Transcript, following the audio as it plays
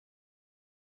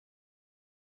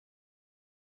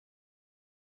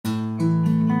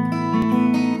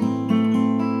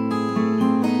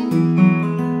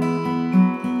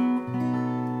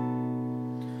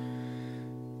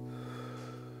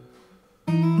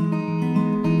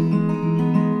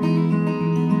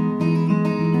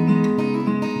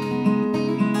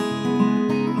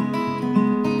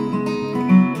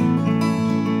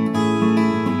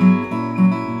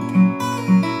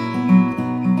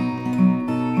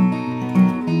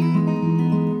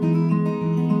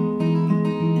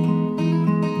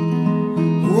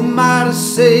to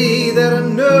say that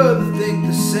another think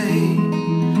the same?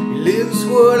 He lives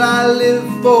what I live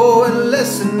for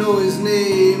unless I know his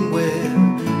name. Well,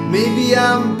 maybe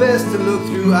I'm best to look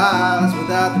through eyes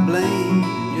without the blame.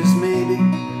 Just maybe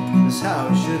that's how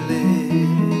I should live.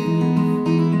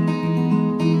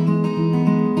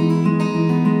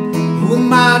 Who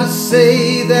am I to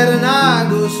say that an eye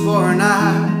goes for an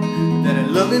eye, that a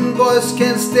loving voice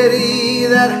can steady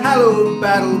that hallowed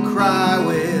battle cry?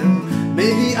 Well,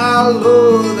 maybe I'll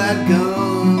lower that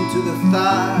gun to the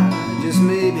thigh. Just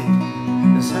maybe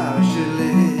that's how I should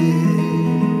live.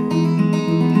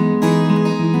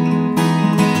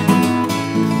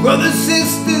 Brothers,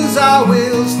 sisters, I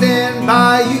will stand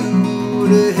by you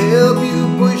to help you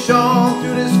push on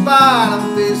through this fight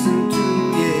I'm facing too,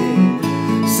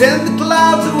 yeah. Send the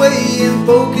clouds away and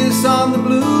focus on the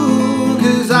blue,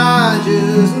 'cause I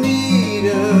just need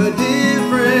a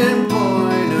different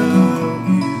point of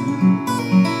view.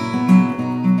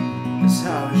 That's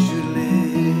how I should live.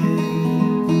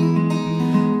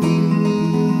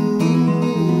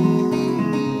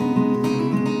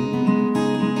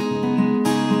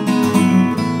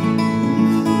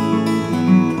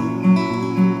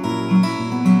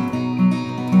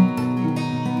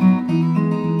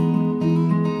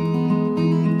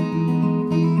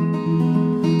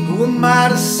 Who am I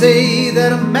to say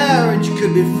that a marriage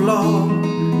could be flawed,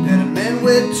 that a man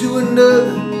wed to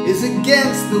another is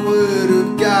against the word of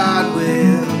God?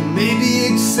 Well, maybe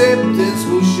acceptance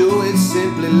will show it's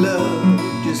simply love.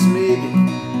 Just maybe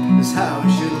that's how I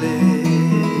should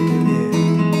live, yeah.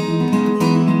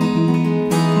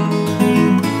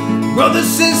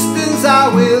 Brothers, sisters, I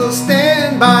will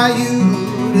stand by you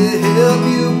to help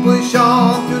you push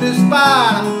on through this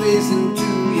fight I'm facing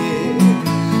too,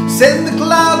 yeah. Send the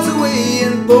clouds away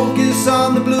and focus on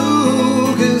the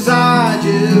blue, 'cause I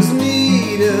just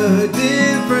need a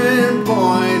different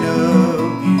point of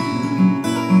view.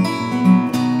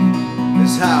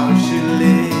 That's how I should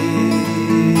live.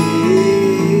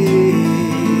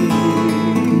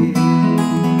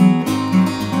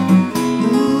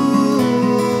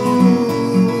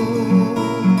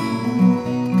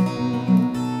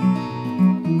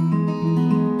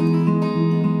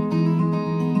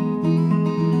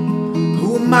 Who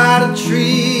am I to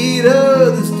treat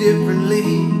others differently?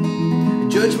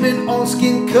 Judgment on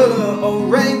skin color or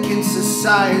rank in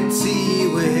society?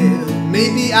 Well,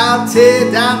 maybe I'll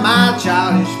tear down my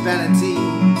childish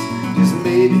vanities. Just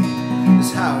maybe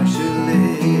that's how I should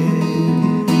live.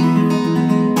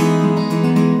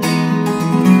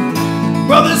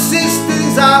 Brothers,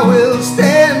 sisters, I will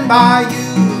stand by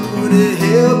you to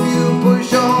help you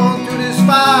push on through this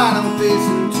fight I'm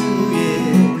facing too,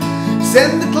 yeah.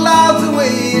 Send the clouds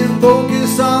away and